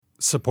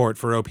Support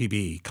for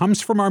OPB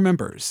comes from our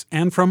members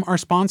and from our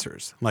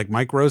sponsors, like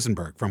Mike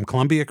Rosenberg from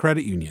Columbia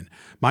Credit Union.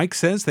 Mike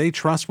says they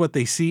trust what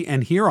they see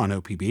and hear on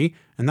OPB,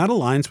 and that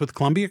aligns with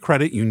Columbia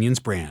Credit Union's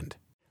brand.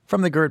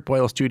 From the Gert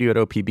Boyle studio at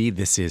OPB,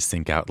 this is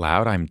Think Out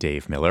Loud. I'm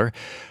Dave Miller.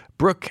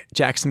 Brooke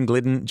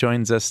Jackson-Glidden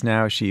joins us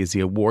now. She is the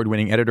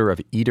award-winning editor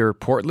of Eater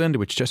Portland,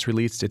 which just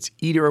released its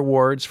Eater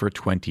Awards for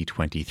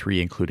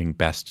 2023, including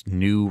Best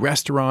New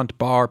Restaurant,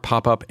 Bar,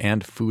 Pop-Up,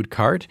 and Food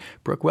Cart.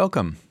 Brooke,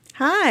 welcome.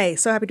 Hi,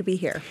 so happy to be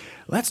here.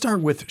 Let's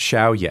start with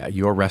Xiao Ye,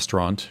 your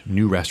restaurant,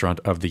 new restaurant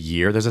of the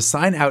year. There's a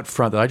sign out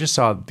front that I just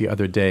saw the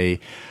other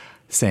day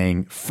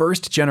saying,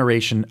 first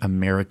generation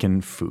American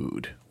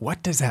food.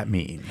 What does that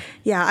mean?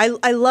 Yeah,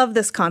 I love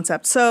this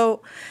concept.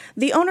 So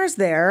the owners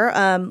there,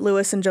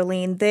 Louis and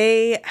Jolene,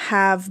 they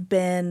have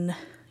been,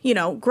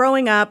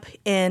 growing up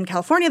in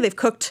California. They've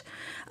cooked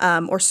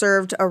or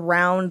served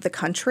around the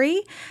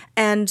country.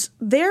 And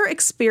their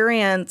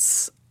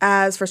experience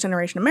as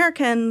first-generation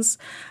Americans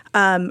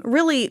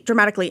really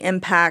dramatically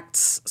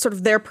impacts sort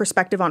of their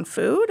perspective on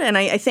food. And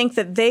I think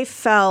that they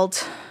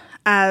felt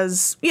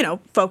as,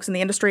 folks in the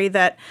industry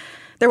that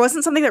there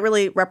wasn't something that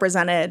really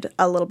represented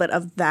a little bit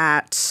of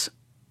that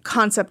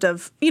concept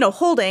of,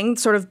 holding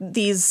sort of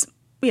these,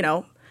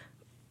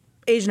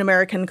 Asian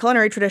American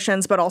culinary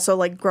traditions, but also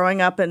like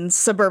growing up in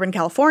suburban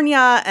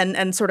California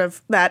and sort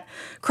of that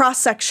cross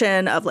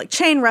section of like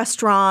chain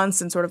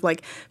restaurants and sort of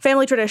like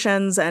family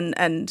traditions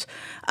and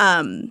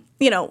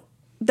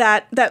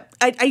that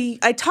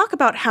I talk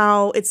about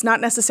how it's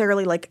not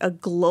necessarily like a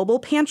global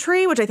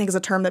pantry, which I think is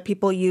a term that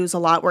people use a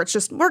lot, where it's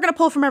just we're going to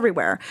pull from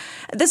everywhere.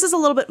 This is a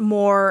little bit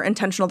more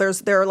intentional.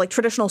 There are like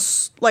traditional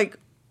like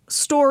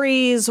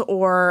stories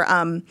or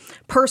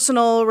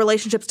personal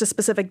relationships to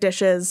specific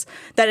dishes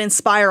that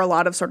inspire a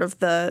lot of sort of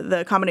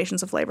the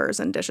combinations of flavors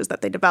and dishes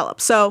that they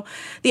develop. So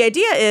the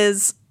idea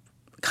is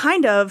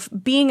kind of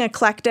being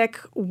eclectic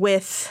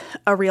with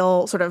a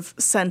real sort of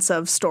sense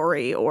of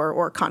story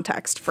or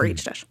context for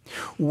each dish.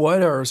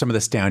 What are some of the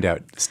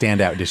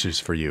standout dishes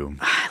for you?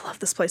 I love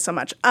this place so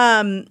much.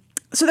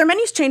 So their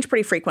menus change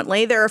pretty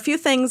frequently. There are a few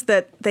things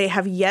that they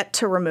have yet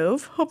to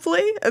remove,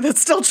 hopefully. That's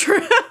still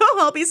true.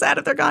 I'll be sad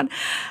if they're gone.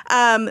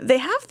 They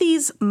have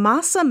these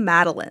masa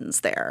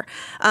madeleines there.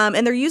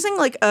 And they're using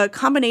like a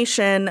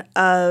combination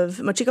of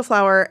mochica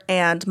flour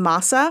and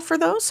masa for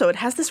those. So it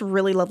has this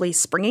really lovely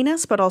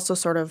springiness, but also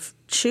sort of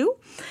chew.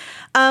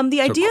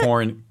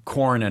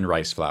 Corn and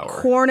rice flour.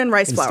 Corn and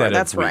rice flour,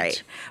 that's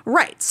right.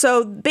 Right.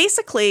 So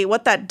basically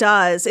what that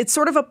does, it's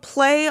sort of a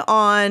play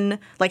on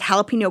like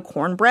jalapeno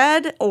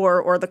cornbread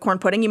or the corn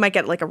pudding. You might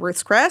get like a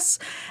Ruth's Chris,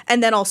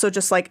 and then also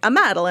just like a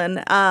madeleine.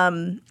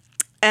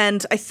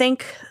 And I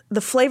think the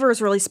flavor is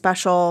really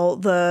special.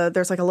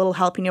 There's like a little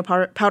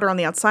jalapeno powder on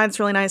the outside. It's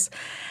really nice.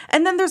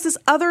 And then there's this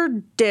other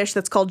dish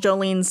that's called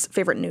Jolene's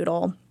Favorite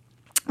Noodle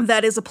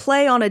that is a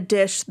play on a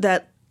dish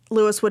that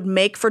Louis would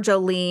make for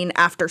Jolene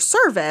after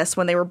service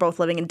when they were both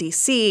living in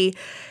D.C.,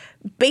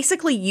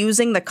 basically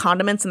using the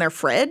condiments in their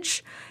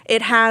fridge.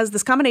 It has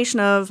this combination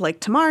of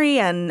like tamari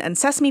and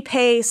sesame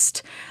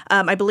paste.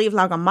 I believe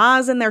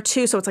laugamaz in there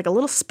too, so it's like a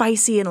little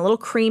spicy and a little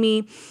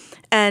creamy.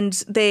 And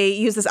they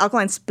use this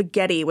alkaline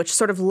spaghetti, which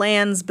sort of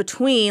lands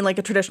between like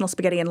a traditional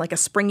spaghetti and like a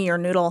springier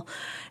noodle.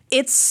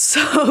 It's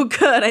so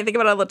good. I think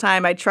about it all the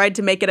time. I tried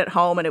to make it at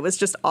home and it was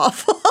just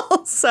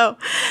awful. So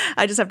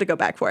I just have to go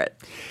back for it.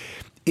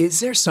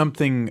 Is there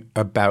something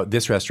about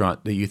this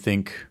restaurant that you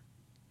think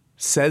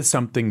says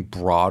something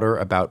broader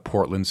about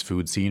Portland's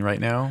food scene right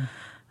now?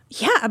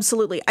 Yeah,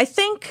 absolutely. I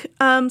think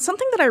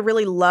something that I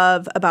really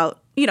love about,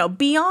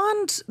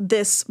 beyond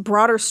this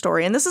broader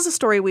story, and this is a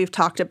story we've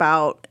talked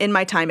about in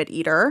my time at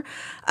Eater,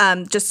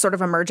 just sort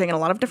of emerging in a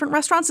lot of different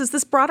restaurants, is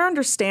this broader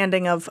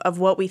understanding of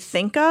what we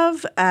think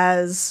of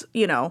as,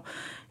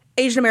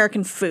 Asian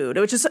American food,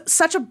 which is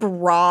such a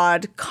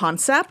broad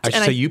concept.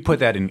 So you put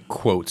that in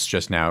quotes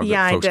just now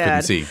that folks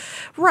couldn't see.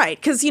 Right,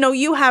 because,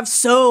 you have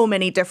so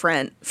many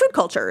different food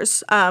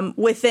cultures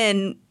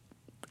within,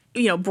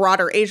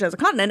 broader Asia as a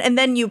continent. And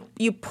then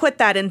you put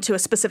that into a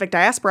specific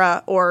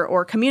diaspora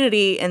or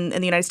community in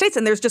the United States,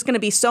 and there's just going to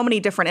be so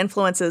many different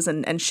influences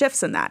and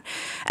shifts in that.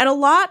 And a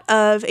lot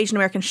of Asian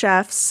American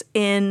chefs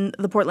in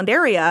the Portland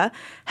area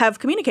have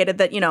communicated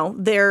that,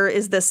 there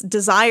is this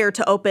desire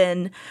to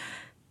open,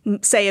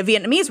 say, a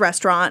Vietnamese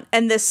restaurant,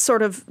 and this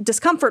sort of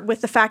discomfort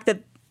with the fact that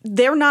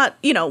they're not,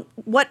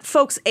 what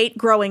folks ate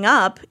growing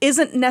up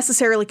isn't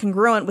necessarily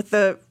congruent with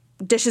the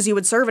dishes you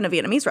would serve in a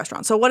Vietnamese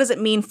restaurant. So what does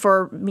it mean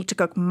for me to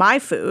cook my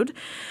food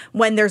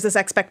when there's this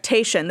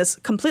expectation, this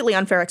completely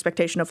unfair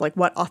expectation of like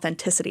what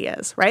authenticity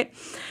is, right?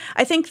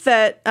 I think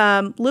that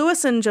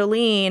Louis and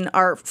Jolene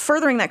are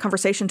furthering that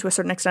conversation to a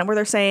certain extent where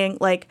they're saying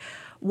like,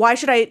 why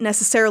should I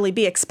necessarily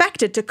be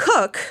expected to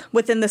cook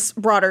within this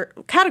broader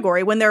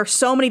category when there are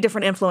so many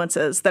different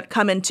influences that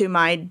come into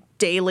my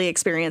daily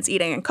experience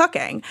eating and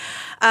cooking?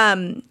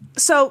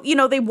 So,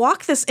 they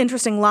walk this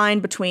interesting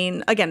line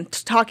between, again,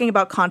 talking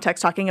about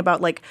context, talking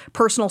about like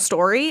personal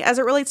story as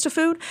it relates to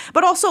food,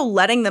 but also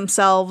letting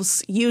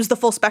themselves use the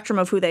full spectrum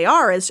of who they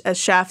are as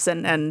chefs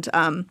and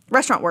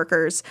restaurant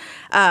workers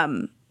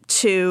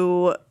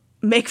to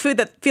make food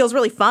that feels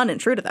really fun and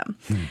true to them.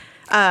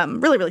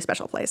 Really, really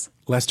special place.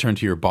 Let's turn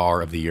to your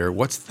bar of the year.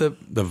 What's the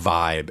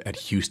vibe at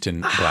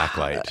Houston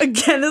Blacklight?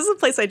 Again, this is a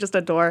place I just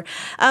adore.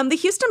 The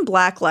Houston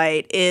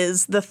Blacklight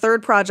is the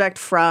third project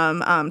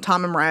from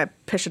Tom and Mariah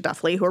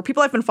Pisha-Duffley, who are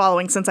people I've been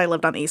following since I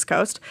lived on the East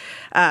Coast.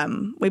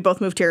 We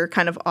both moved here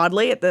kind of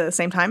oddly at the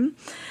same time.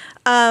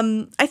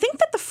 I think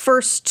that the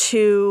first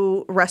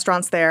two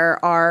restaurants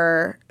there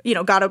are,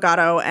 Gato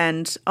Gato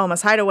and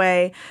Oma's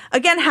Hideaway,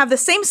 again, have the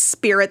same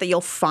spirit that you'll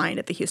find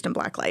at the Houston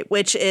Blacklight,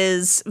 which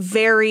is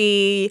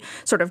very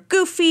sort of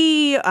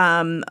goofy,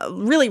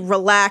 really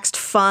relaxed,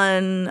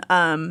 fun,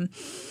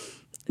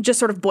 just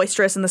sort of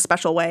boisterous in the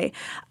special way.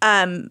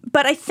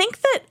 But I think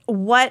that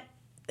what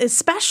is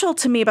special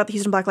to me about the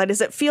Houston Blacklight is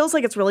it feels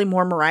like it's really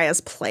more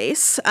Mariah's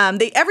place.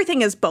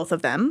 Everything is both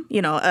of them,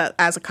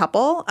 as a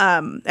couple,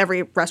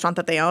 every restaurant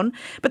that they own.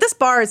 But this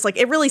bar is like,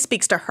 it really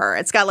speaks to her.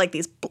 It's got like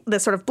this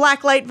sort of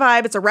blacklight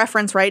vibe. It's a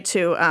reference, right,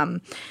 to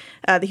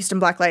the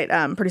Houston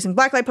Blacklight producing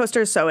blacklight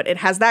posters. So it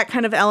has that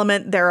kind of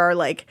element. There are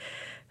like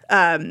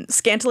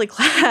scantily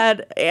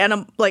clad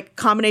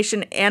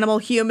combination animal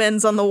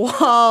humans on the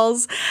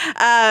walls.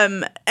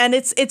 And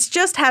it's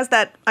just has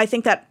that, I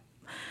think, that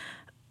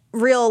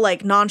real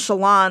like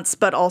nonchalance,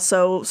 but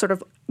also sort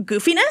of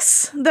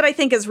goofiness that I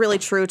think is really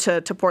true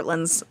to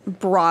Portland's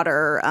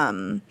broader,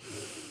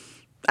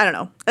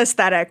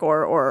 aesthetic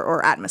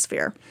or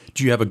atmosphere.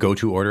 Do you have a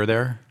go-to order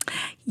there?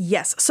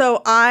 Yes.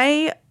 So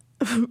I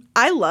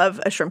love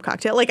a shrimp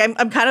cocktail. Like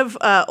I'm kind of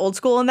old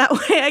school in that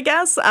way, I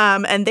guess.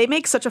 And they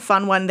make such a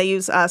fun one. They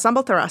use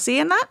sambal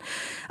terasi in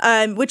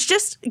that, which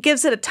just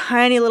gives it a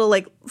tiny little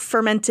like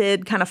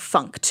fermented kind of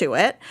funk to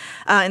it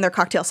in their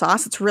cocktail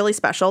sauce. It's really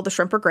special. The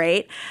shrimp are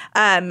great.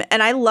 And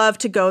I love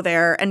to go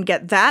there and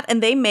get that.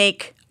 And they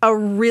make a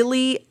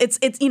really, it's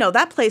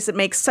that place, it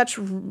makes such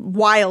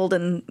wild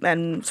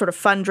and sort of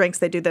fun drinks.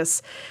 They do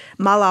this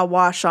mala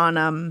wash on,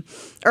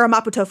 or a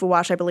mapo tofu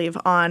wash, I believe,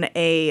 on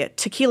a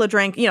tequila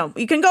drink.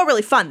 You can go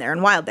really fun there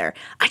and wild there.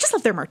 I just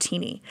love their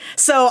martini.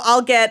 So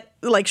I'll get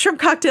like shrimp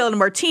cocktail and a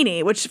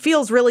martini, which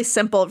feels really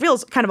simple. It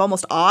feels kind of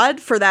almost odd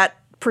for that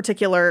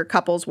particular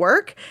couple's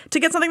work to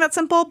get something that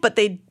simple, but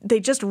they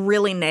just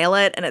really nail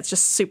it, and it's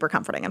just super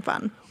comforting and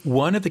fun.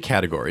 One of the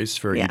categories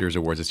for Eaters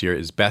Awards this year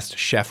is Best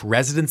Chef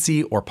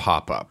Residency or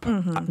Pop-Up,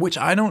 which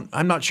I'm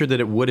not sure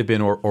that it would have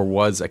been or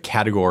was a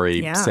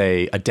category,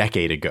 say, a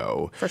decade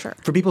ago. For sure.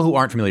 For people who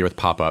aren't familiar with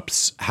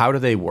pop-ups, how do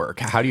they work?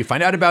 How do you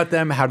find out about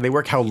them? How do they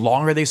work? How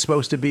long are they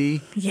supposed to be?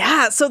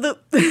 Yeah, so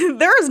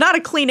there is not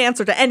a clean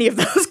answer to any of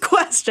those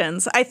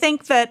questions. I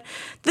think that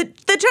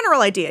the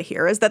general idea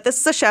here is that this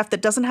is a chef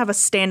that doesn't have a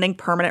standing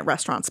permanent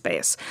restaurant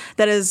space,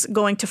 that is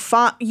going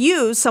to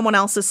use someone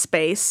else's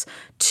space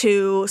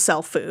to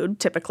sell food,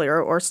 typically,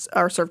 or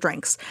serve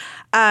drinks.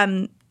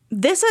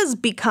 This has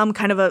become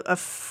kind of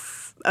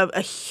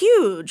a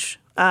huge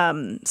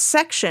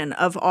section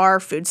of our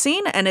food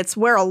scene, and it's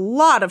where a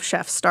lot of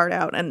chefs start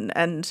out.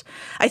 And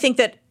I think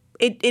that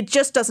it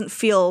just doesn't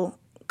feel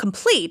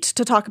complete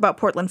to talk about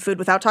Portland food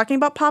without talking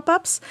about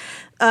pop-ups.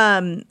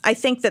 I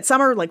think that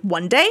some are like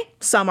one day,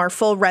 some are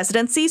full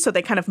residency, so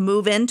they kind of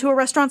move into a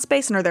restaurant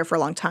space and are there for a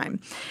long time.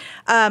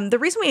 The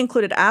reason we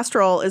included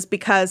Astral is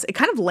because it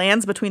kind of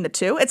lands between the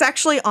two. It's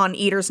actually on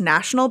Eater's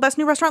national Best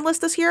New Restaurant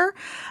list this year,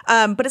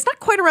 but it's not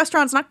quite a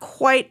restaurant. It's not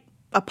quite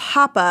a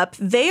pop-up.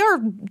 They are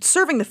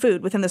serving the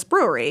food within this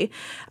brewery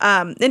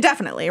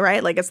indefinitely,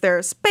 right? Like it's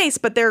their space,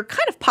 but they're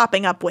kind of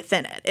popping up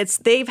within it.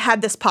 They've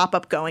had this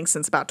pop-up going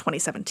since about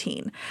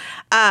 2017.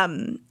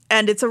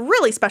 And it's a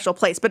really special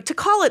place, but to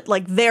call it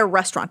like their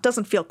restaurant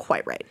doesn't feel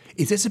quite right.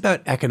 Is this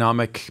about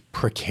economic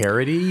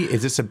precarity?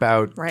 Is this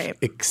about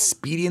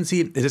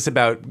expediency? Is this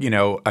about,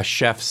 a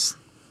chef's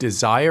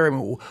desire? I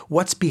mean,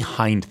 what's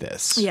behind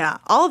this? Yeah,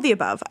 all of the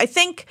above. I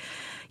think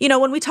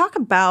when we talk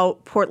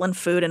about Portland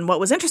food and what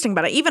was interesting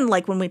about it, even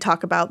like when we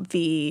talk about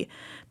the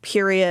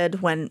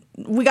period when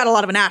we got a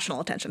lot of national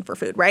attention for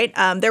food, right?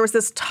 There was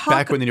this talk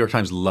back when the New York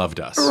Times loved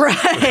us,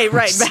 right.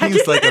 Back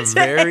seems like a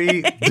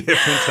very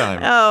different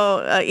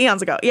time.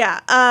 Eons ago, yeah.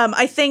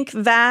 I think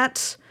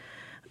that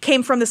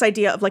came from this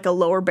idea of like a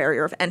lower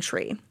barrier of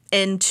entry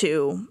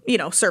into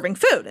serving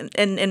food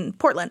in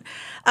Portland.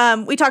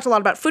 We talked a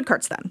lot about food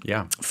carts then.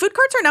 Yeah, food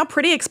carts are now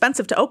pretty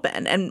expensive to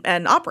open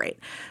and operate.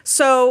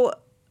 So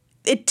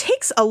it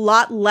takes a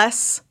lot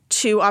less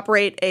to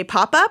operate a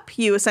pop-up.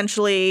 You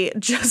essentially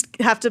just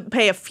have to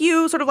pay a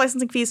few sort of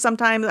licensing fees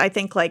sometimes. I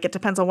think like it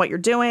depends on what you're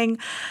doing.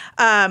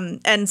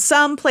 And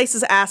some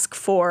places ask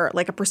for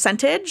like a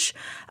percentage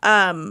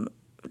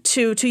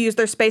to use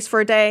their space for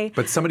a day.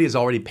 But somebody has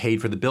already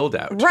paid for the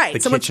build-out. Right.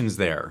 The kitchen's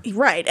there.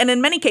 Right. And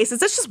in many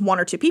cases, it's just one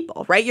or two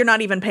people, right? You're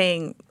not even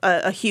paying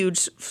a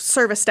huge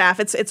service staff.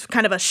 It's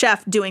kind of a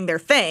chef doing their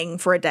thing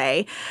for a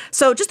day.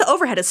 So just the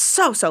overhead is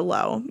so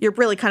low. You're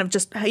really kind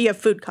of you have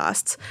food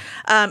costs.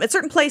 At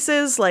certain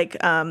places, like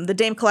the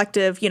Dame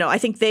Collective, I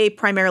think they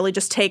primarily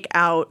just take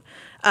out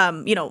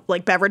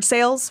like beverage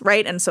sales,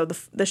 right? And so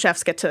the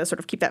chefs get to sort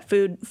of keep that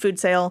food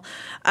sale.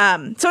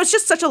 So it's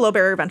just such a low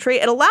barrier of entry.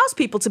 It allows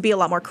people to be a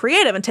lot more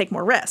creative and take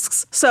more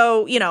risks.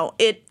 So,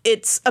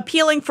 it's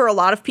appealing for a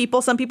lot of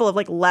people. Some people have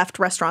like left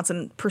restaurants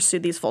and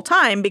pursued these full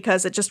time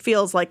because it just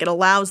feels like it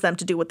allows them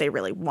to do what they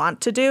really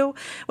want to do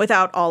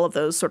without all of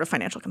those sort of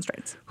financial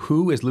constraints.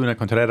 Who is Luna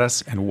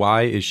Contreras and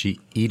why is she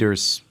Eater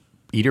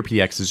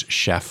PDX's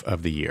Chef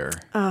of the Year?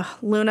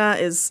 Luna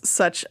is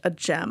such a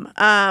gem.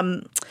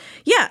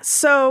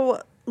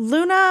 So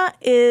Luna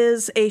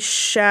is a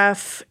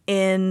chef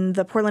in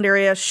the Portland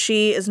area.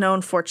 She is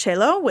known for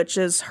Cello, which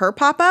is her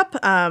pop-up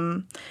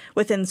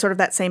within sort of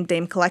that same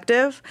Dame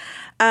collective.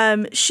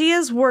 She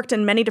has worked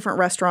in many different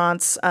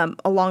restaurants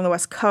along the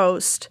West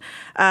Coast,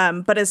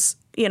 but as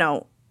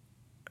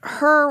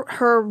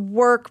her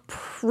work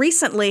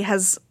recently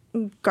has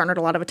garnered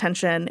a lot of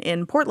attention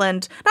in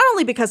Portland, not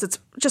only because it's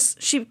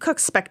just she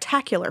cooks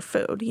spectacular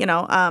food.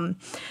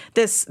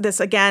 This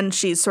again,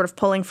 she's sort of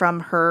pulling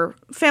from her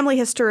family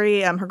history.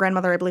 Her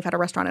grandmother, I believe, had a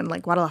restaurant in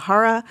like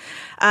Guadalajara.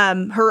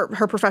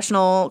 Her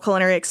professional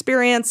culinary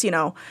experience,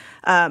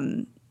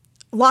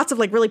 lots of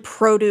like really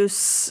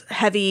produce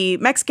heavy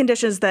Mexican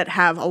dishes that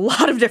have a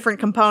lot of different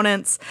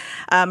components,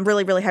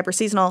 really, really hyper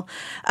seasonal.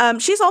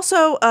 She's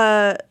also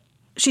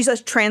she's a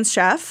trans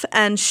chef,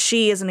 and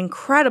she is an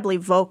incredibly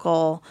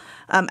vocal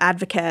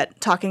advocate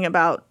talking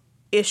about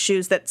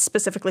issues that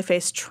specifically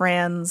face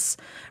trans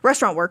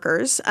restaurant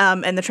workers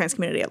and the trans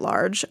community at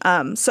large.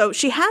 So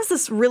she has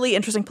this really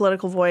interesting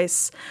political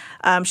voice.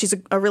 She's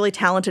a really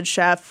talented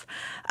chef.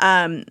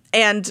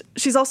 And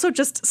she's also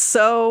just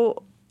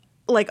so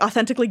like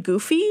authentically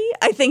goofy.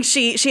 I think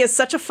she has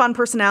such a fun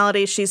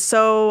personality. She's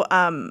so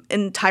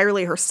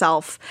entirely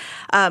herself.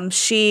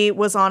 She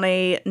was on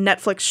a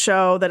Netflix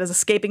show that is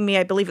escaping me.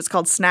 I believe it's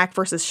called Snack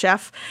versus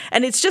Chef.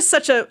 And it's just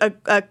such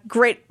a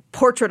great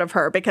portrait of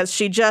her because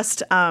she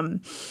just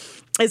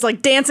is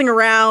like dancing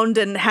around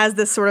and has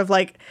this sort of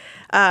like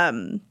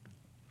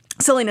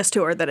silliness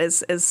to her that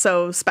is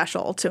so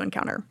special to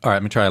encounter. All right,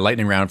 I'm going to try a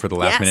lightning round for the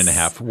last minute and a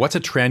half. What's a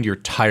trend you're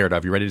tired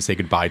of? You're ready to say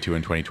goodbye to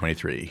in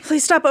 2023?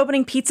 Please stop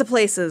opening pizza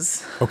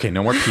places. Okay,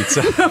 no more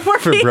pizza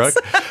for Brooke.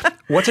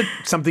 What's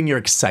something you're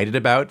excited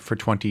about for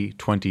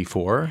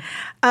 2024?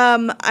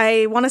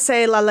 I want to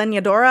say La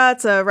Leñadora.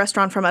 It's a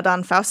restaurant from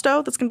Adán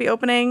Fausto that's going to be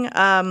opening.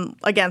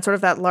 Again, sort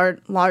of that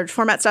large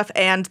format stuff.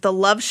 And the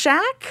Love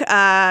Shack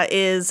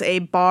is a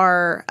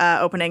bar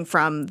opening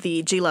from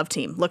the G-Love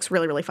team. Looks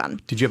really, really fun.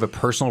 Did you have a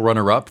personal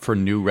runner-up for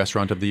new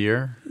restaurant of the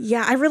year?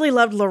 Yeah, I really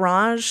loved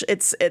L'Orange.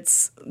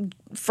 It's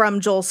from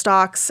Joel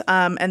Stocks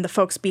and the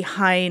folks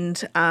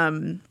behind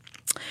Le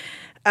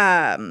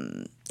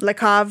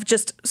Cave.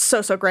 Just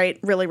so great.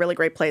 Really, really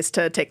great place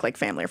to take like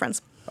family or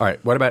friends. All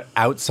right. What about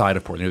outside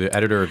of Portland? You're the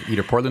editor of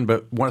Eater Portland,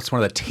 but what's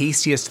one of the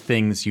tastiest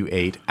things you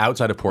ate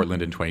outside of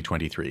Portland in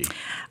 2023?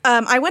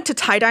 I went to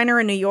Thai Diner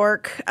in New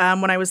York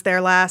when I was there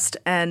last,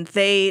 and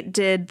they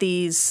did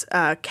these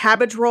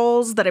cabbage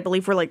rolls that I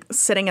believe were like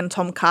sitting in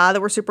tom kha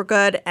that were super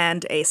good,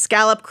 and a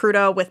scallop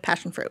crudo with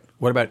passion fruit.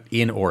 What about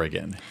in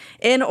Oregon?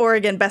 In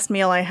Oregon, best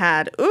meal I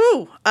had.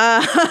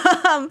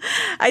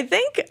 I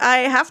think I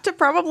have to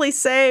probably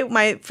say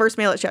my first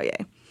meal at Xiao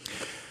Ye.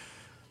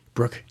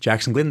 Brooke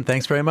Jackson-Glidden,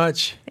 thanks very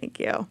much. Thank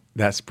you.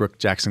 That's Brooke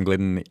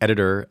Jackson-Glidden,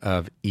 editor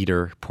of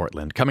Eater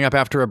Portland. Coming up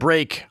after a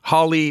break,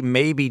 holly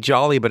may be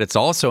jolly, but it's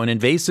also an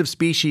invasive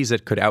species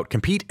that could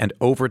outcompete and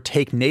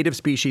overtake native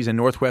species in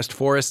Northwest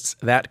forests.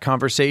 That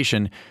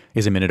conversation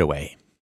is a minute away.